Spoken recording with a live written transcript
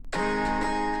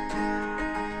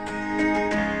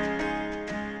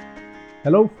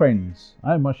Hello, friends.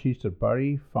 I'm Ashish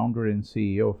Tripathi, founder and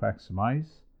CEO of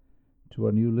Aximize. To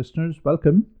our new listeners,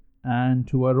 welcome. And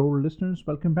to our old listeners,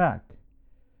 welcome back.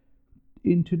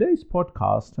 In today's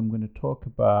podcast, I'm going to talk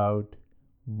about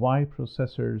why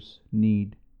processors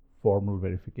need formal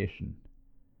verification.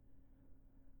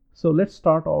 So let's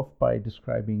start off by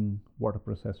describing what a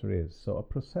processor is. So, a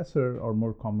processor, or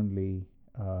more commonly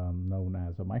known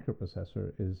as a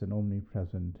microprocessor, is an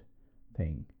omnipresent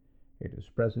thing. It is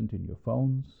present in your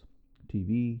phones,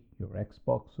 TV, your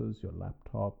Xboxes, your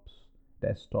laptops,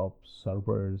 desktops,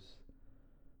 servers,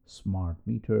 smart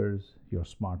meters, your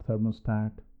smart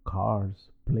thermostat, cars,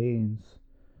 planes,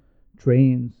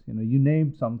 trains. You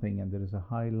name something, and there is a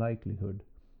high likelihood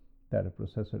that a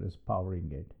processor is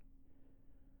powering it.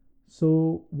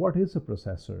 So, what is a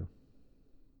processor?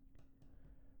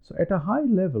 So, at a high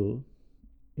level,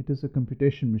 it is a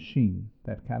computation machine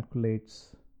that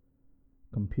calculates,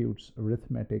 computes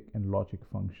arithmetic and logic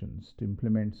functions to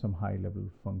implement some high level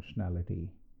functionality,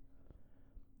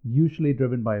 usually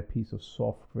driven by a piece of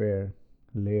software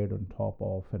layered on top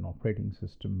of an operating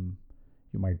system.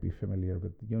 You might be familiar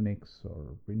with Unix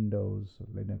or Windows or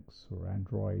Linux or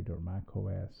Android or Mac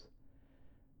OS.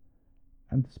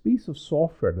 And this piece of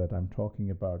software that I'm talking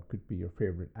about could be your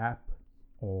favorite app,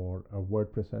 or a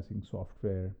word processing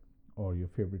software, or your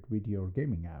favorite video or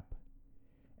gaming app.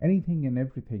 Anything and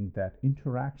everything that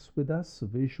interacts with us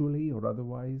visually or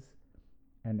otherwise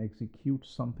and executes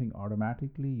something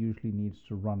automatically usually needs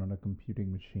to run on a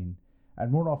computing machine.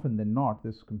 And more often than not,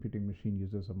 this computing machine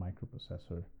uses a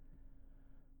microprocessor.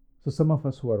 So, some of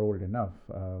us who are old enough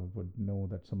would know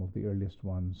that some of the earliest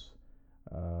ones,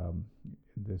 um,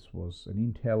 this was an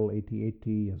Intel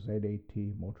 8080, a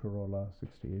Z80, Motorola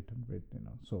 6800,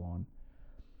 so on.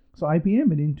 So,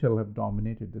 IBM and Intel have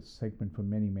dominated this segment for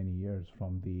many, many years,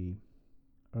 from the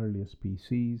earliest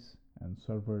PCs and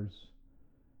servers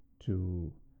to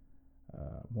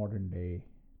modern day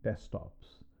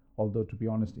desktops. Although, to be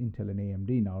honest, Intel and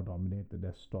AMD now dominate the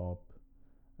desktop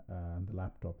and the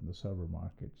laptop and the server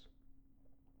markets.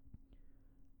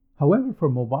 However, for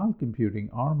mobile computing,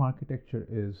 ARM architecture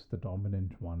is the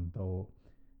dominant one, though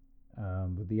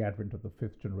with the advent of the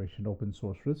fifth generation open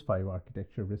source RISC-V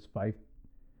architecture, RISC-V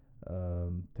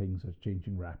things are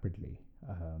changing rapidly.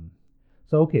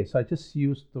 So I just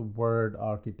used the word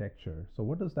architecture. So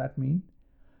what does that mean?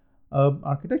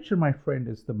 Architecture, my friend,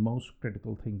 is the most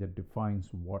critical thing that defines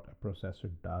what a processor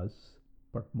does,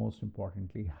 but most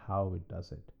importantly, how it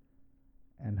does it.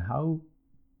 And how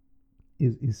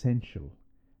is essential,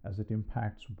 as it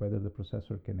impacts whether the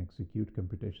processor can execute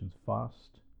computations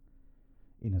fast,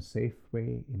 in a safe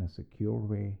way, in a secure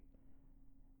way,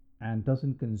 and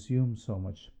doesn't consume so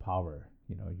much power,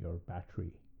 your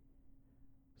battery,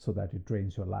 so that it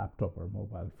drains your laptop or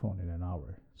mobile phone in an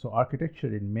hour. So,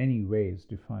 architecture in many ways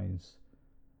defines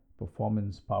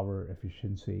performance, power,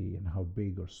 efficiency, and how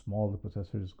big or small the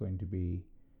processor is going to be.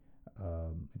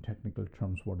 In technical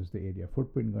terms, what is the area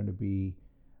footprint going to be?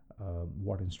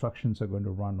 What instructions are going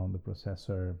to run on the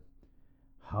processor?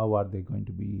 How are they going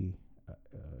to be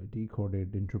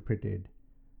decoded, interpreted,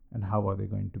 and how are they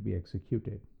going to be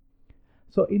executed?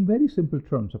 So, in very simple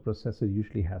terms, a processor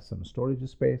usually has some storage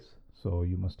space. So,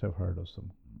 you must have heard of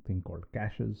something called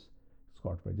caches. It's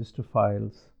got register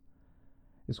files.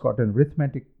 It's got an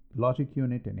arithmetic logic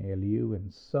unit, an ALU,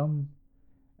 and some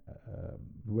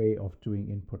way of doing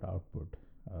input output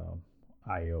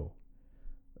I/O.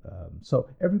 So,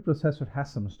 every processor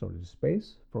has some storage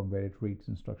space from where it reads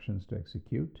instructions to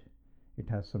execute. It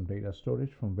has some data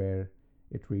storage from where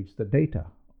it reads the data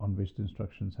on which the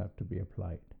instructions have to be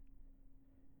applied.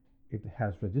 It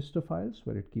has register files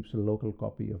where it keeps a local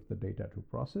copy of the data to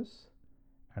process,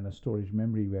 and a storage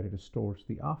memory where it stores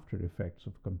the after effects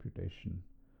of computation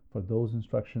for those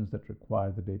instructions that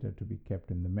require the data to be kept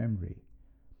in the memory.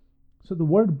 So the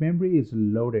word memory is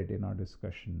loaded in our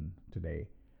discussion today.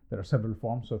 There are several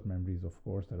forms of memories, of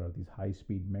course. There are these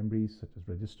high-speed memories, such as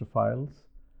register files,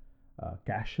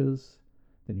 caches.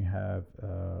 Then you have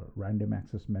random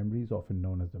access memories, often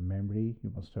known as the memory.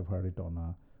 You must have heard it on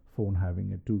a phone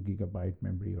having a 2 gigabyte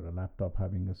memory, or a laptop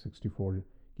having a 64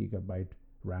 gigabyte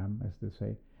RAM, as they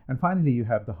say. And finally, you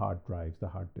have the hard drives, the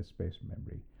hard disk based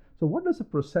memory. So, what does a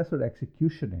processor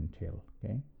execution entail?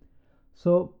 Okay,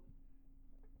 so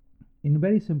in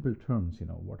very simple terms,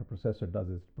 what a processor does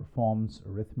is it performs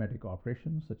arithmetic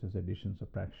operations such as addition,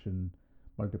 subtraction,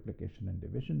 multiplication, and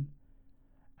division,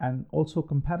 and also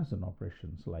comparison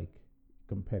operations like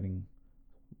comparing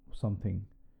something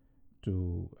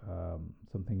to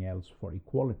something else for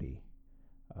equality,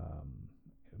 um,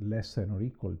 less than or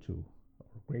equal to,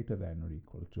 or greater than or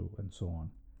equal to, and so on.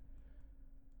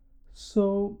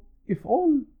 So, If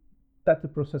all that the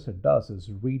processor does is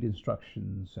read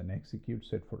instructions and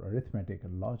executes it for arithmetic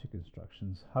and logic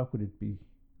instructions, how could it be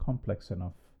complex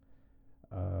enough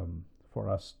for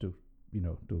us to,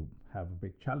 to have a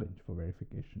big challenge for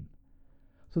verification?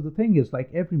 So the thing is, like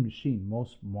every machine,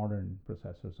 most modern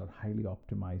processors are highly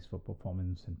optimized for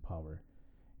performance and power.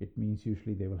 It means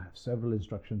usually they will have several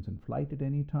instructions in flight at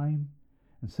any time,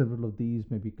 and several of these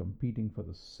may be competing for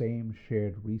the same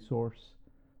shared resource,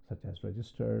 such as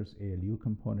registers, ALU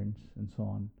components, and so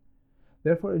on.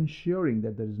 Therefore, ensuring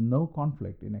that there is no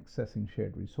conflict in accessing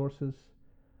shared resources,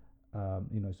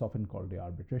 it's often called the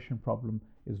arbitration problem,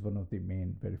 is one of the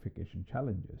main verification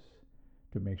challenges,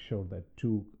 to make sure that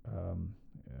two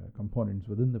components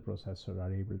within the processor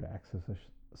are able to access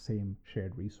a same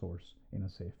shared resource in a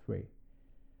safe way.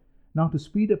 Now, to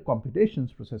speed up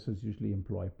computations, processors usually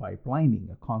employ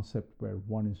pipelining, a concept where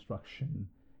one instruction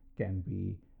can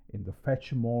be in the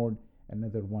fetch mode,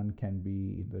 another one can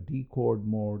be in the decode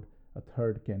mode, a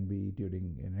third can be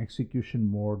during an execution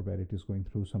mode where it is going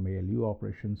through some ALU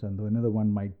operations, and another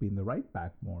one might be in the write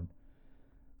back mode.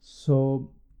 So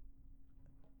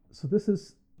this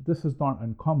is not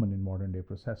uncommon in modern day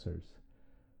processors.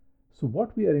 So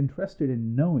what we are interested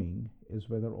in knowing is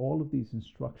whether all of these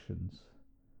instructions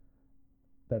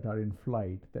that are in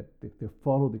flight, that they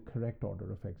follow the correct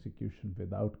order of execution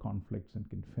without conflicts and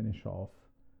can finish off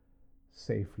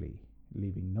safely,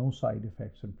 leaving no side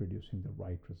effects and producing the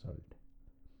right result.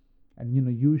 And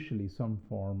usually some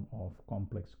form of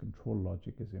complex control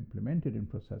logic is implemented in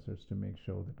processors to make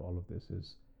sure that all of this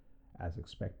is as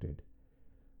expected.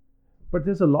 But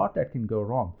there's a lot that can go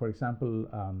wrong. For example,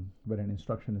 when an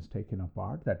instruction is taken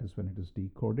apart, that is when it is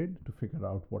decoded to figure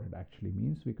out what it actually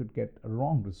means, we could get a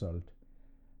wrong result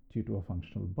due to a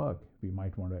functional bug. We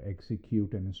might want to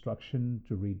execute an instruction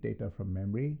to read data from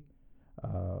memory.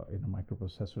 In a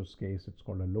microprocessor's case, it's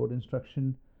called a load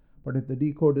instruction. But if the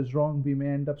decode is wrong, we may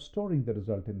end up storing the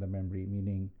result in the memory,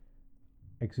 meaning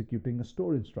executing a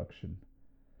store instruction.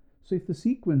 So if the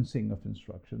sequencing of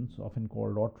instructions, often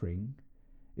called ordering,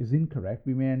 is incorrect,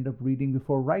 we may end up reading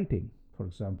before writing. For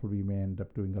example, we may end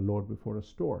up doing a load before a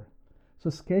store. So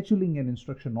scheduling and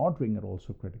instruction ordering are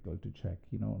also critical to check,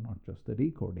 not just the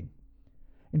decoding.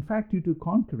 In fact, due to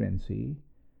concurrency,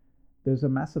 there's a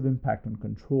massive impact on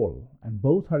control, and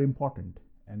both are important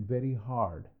and very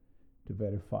hard to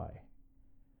verify.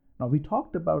 Now, we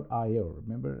talked about I/O,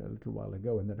 remember, a little while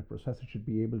ago, and that a processor should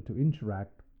be able to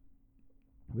interact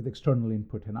with external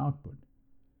input and output.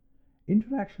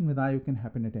 Interaction with I/O can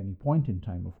happen at any point in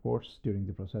time, of course, during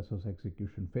the processor's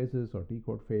execution phases or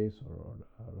decode phase or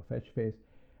a fetch phase,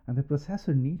 and the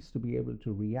processor needs to be able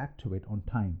to react to it on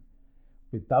time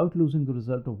without losing the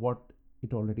result of what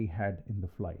it already had in the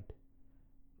flight,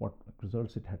 what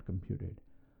results it had computed.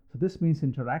 So this means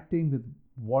interacting with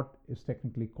what is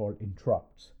technically called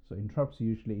interrupts. So interrupts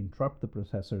usually interrupt the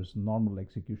processor's normal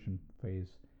execution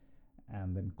phase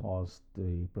and then cause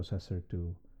the processor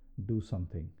to do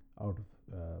something out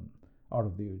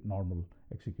of the normal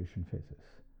execution phases.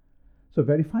 So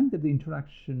verifying that the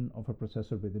interaction of a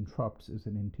processor with interrupts is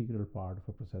an integral part of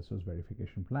a processor's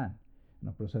verification plan. And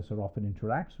a processor often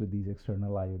interacts with these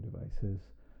external I/O devices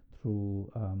through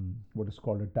what is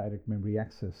called a direct memory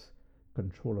access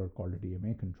controller, called a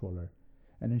DMA controller.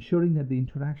 And ensuring that the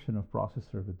interaction of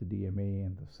processor with the DMA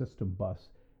and the system bus,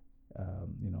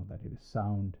 that it is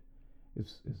sound,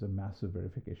 is a massive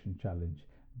verification challenge.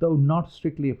 Though not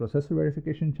strictly a processor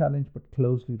verification challenge, but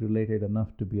closely related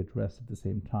enough to be addressed at the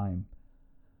same time.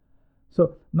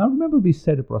 So now remember, we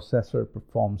said a processor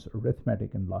performs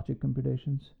arithmetic and logic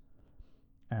computations,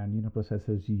 and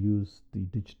processors use the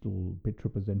digital bit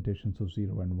representations of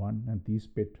 0 and 1, and these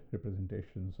bit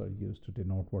representations are used to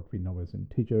denote what we know as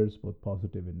integers, both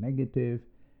positive and negative,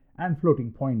 and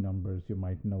floating point numbers. You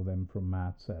might know them from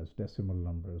maths as decimal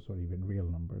numbers or even real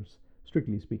numbers.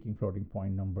 Strictly speaking, floating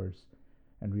point numbers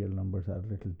and real numbers are a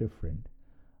little different,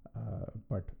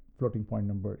 but floating point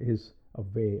number is a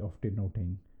way of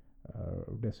denoting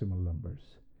decimal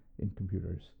numbers in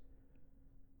computers.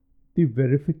 The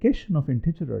verification of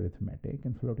integer arithmetic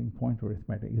and floating point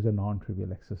arithmetic is a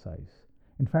non-trivial exercise.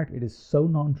 In fact, it is so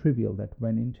non-trivial that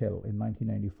when Intel in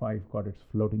 1995 got its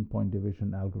floating point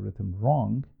division algorithm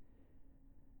wrong,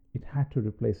 it had to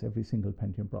replace every single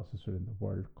Pentium processor in the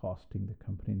world, costing the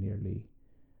company nearly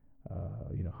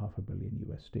 $500 million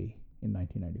in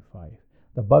 1995.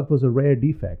 The bug was a rare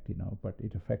defect, but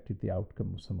it affected the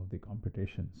outcome of some of the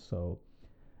computations. So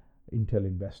Intel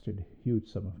invested a huge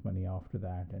sum of money after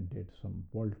that and did some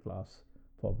world-class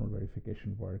formal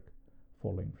verification work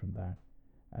following from that.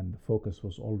 And the focus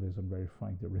was always on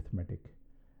verifying the arithmetic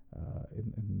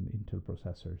in Intel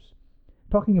processors.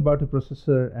 Talking about a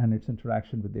processor and its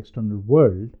interaction with the external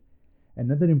world,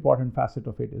 another important facet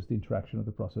of it is the interaction of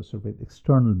the processor with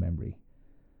external memory.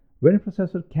 When a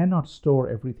processor cannot store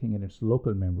everything in its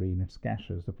local memory, in its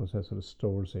caches, the processor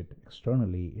stores it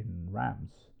externally in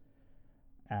RAMs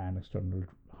and external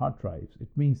hard drives. It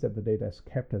means that the data is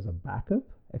kept as a backup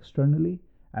externally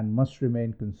and must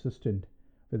remain consistent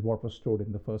with what was stored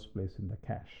in the first place in the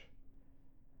cache.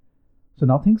 So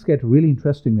now things get really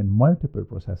interesting when multiple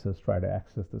processors try to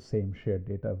access the same shared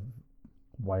data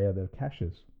via their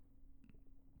caches.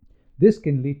 This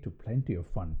can lead to plenty of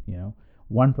fun.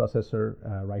 One processor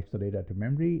writes the data to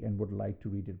memory and would like to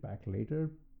read it back later,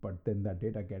 but then that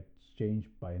data gets changed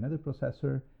by another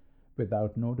processor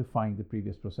without notifying the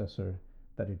previous processor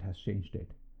that it has changed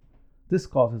it. This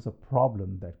causes a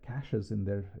problem that caches in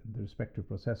their respective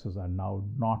processors are now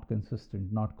not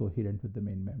consistent, not coherent with the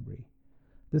main memory.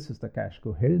 This is the cache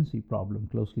coherency problem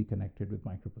closely connected with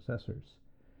microprocessors.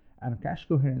 And cache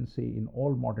coherency in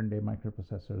all modern day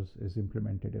microprocessors is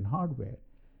implemented in hardware,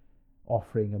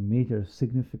 offering a major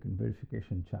significant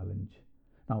verification challenge.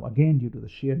 Now again, due to the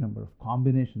sheer number of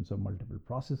combinations of multiple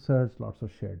processors, lots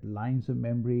of shared lines of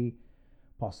memory,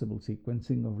 possible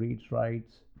sequencing of reads,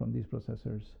 writes from these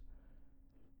processors.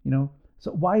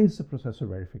 So why is the processor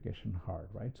verification hard,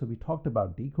 right? So we talked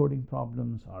about decoding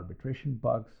problems, arbitration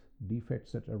bugs,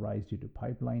 defects that arise due to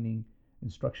pipelining,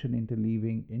 instruction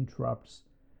interleaving, interrupts,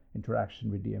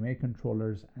 interaction with DMA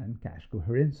controllers, and cache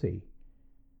coherency.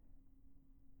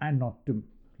 And not to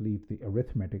leave the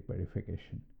arithmetic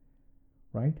verification,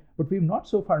 right? But we've not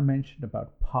so far mentioned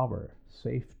about power,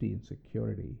 safety, and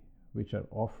security, which are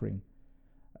offering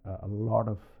a lot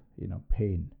of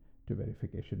pain to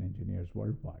verification engineers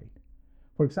worldwide.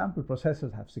 For example,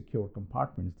 processors have secure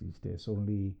compartments these days,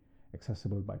 only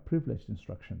accessible by privileged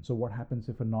instructions. So what happens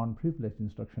if a non-privileged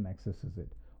instruction accesses it?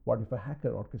 What if a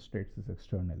hacker orchestrates this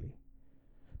externally?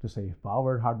 To save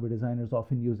power, hardware designers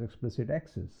often use explicit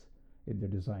X's in their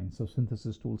design, so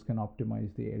synthesis tools can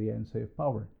optimize the area and save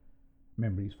power.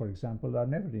 Memories, for example, are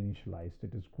never initialized.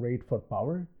 It is great for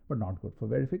power, but not good for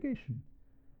verification.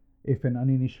 If an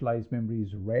uninitialized memory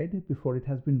is read before it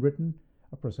has been written,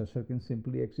 a processor can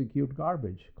simply execute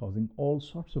garbage, causing all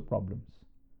sorts of problems.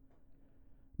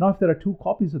 Now, if there are two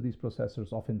copies of these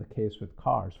processors, often the case with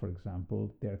cars, for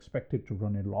example, they're expected to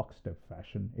run in lockstep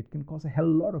fashion, it can cause a hell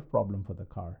lot of problem for the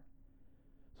car.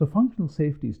 So functional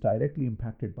safety is directly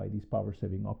impacted by these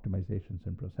power-saving optimizations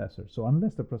in processors. So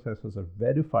unless the processors are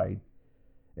verified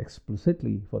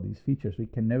explicitly for these features, we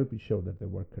can never be sure that they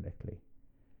work correctly.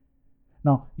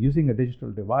 Now, using a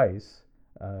digital device,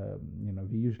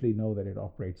 we usually know that it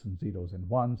operates in zeros and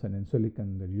ones, and in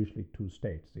silicon, there are usually two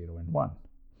states, 0 and 1.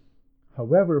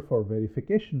 However, for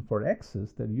verification for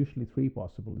X's, there are usually three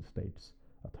possible states,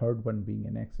 a third one being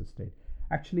an X state.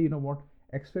 Actually,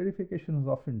 X verification is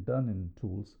often done in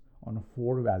tools on a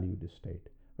 4-valued state,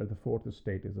 where the fourth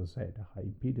state is a Z, a high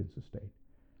impedance state.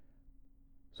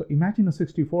 So imagine a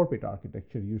 64-bit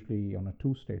architecture. Usually on a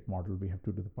 2-state model, we have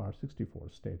 2 to the power 64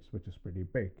 states, which is pretty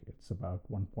big. It's about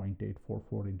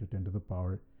 1.844 into 10 to the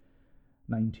power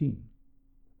 19.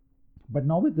 But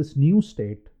now with this new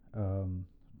state,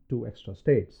 2 extra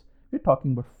states, we're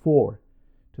talking about 4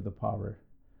 to the power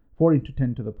 4 into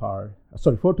 10 to the power,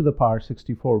 4 to the power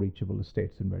 64 reachable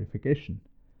states in verification,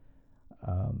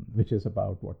 which is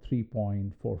about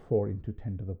 3.44 into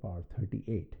 10 to the power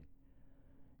 38.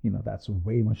 That's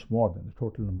way much more than the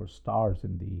total number of stars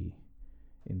in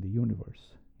the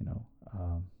universe.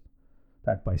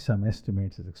 That by some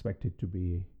estimates is expected to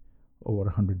be over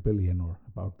 100 billion or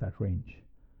about that range.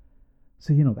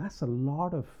 So that's a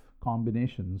lot of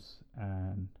combinations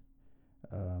and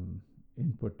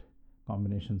input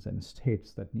combinations and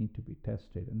states that need to be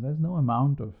tested, and there's no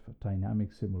amount of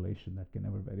dynamic simulation that can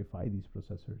ever verify these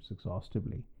processors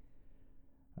exhaustively.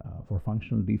 For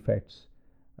functional defects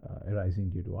arising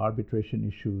due to arbitration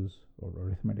issues or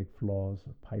arithmetic flaws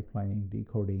or pipelining,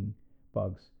 decoding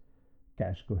bugs,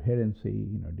 cache coherency,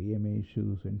 DMA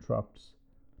issues, interrupts,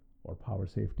 or power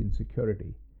safety and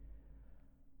security.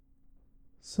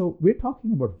 So we're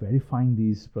talking about verifying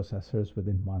these processors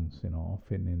within months,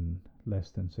 often in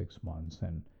less than 6 months,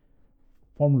 and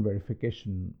formal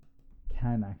verification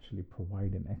can actually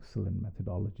provide an excellent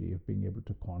methodology of being able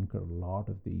to conquer a lot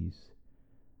of these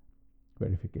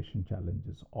verification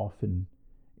challenges, often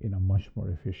in a much more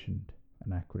efficient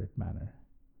and accurate manner.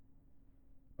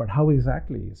 But how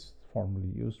exactly is formally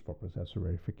used for processor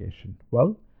verification?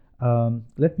 Well,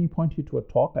 let me point you to a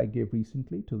talk I gave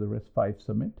recently to the RISC-V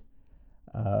Summit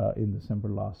in December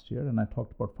last year, and I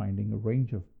talked about finding a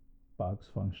range of bugs,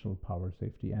 functional, power,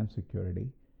 safety, and security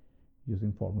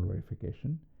using formal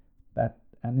verification. That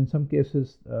And in some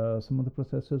cases, some of the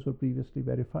processors were previously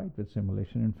verified with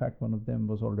simulation. In fact, one of them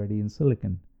was already in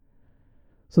silicon.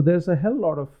 So there's a hell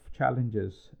lot of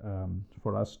challenges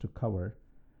for us to cover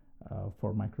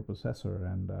for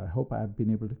microprocessor, and I hope I've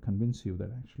been able to convince you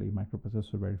that actually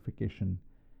microprocessor verification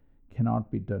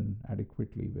cannot be done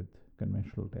adequately with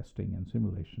conventional testing and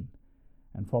simulation,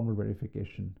 and formal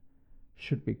verification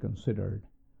should be considered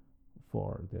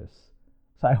for this.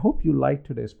 So I hope you liked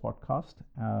today's podcast.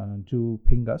 Do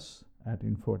ping us at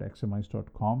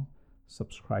info@xmize.com,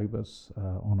 subscribe us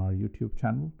on our YouTube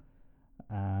channel,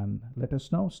 and let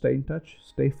us know. Stay in touch,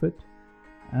 stay fit,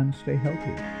 and stay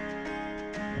healthy.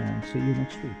 And see you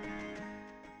next week.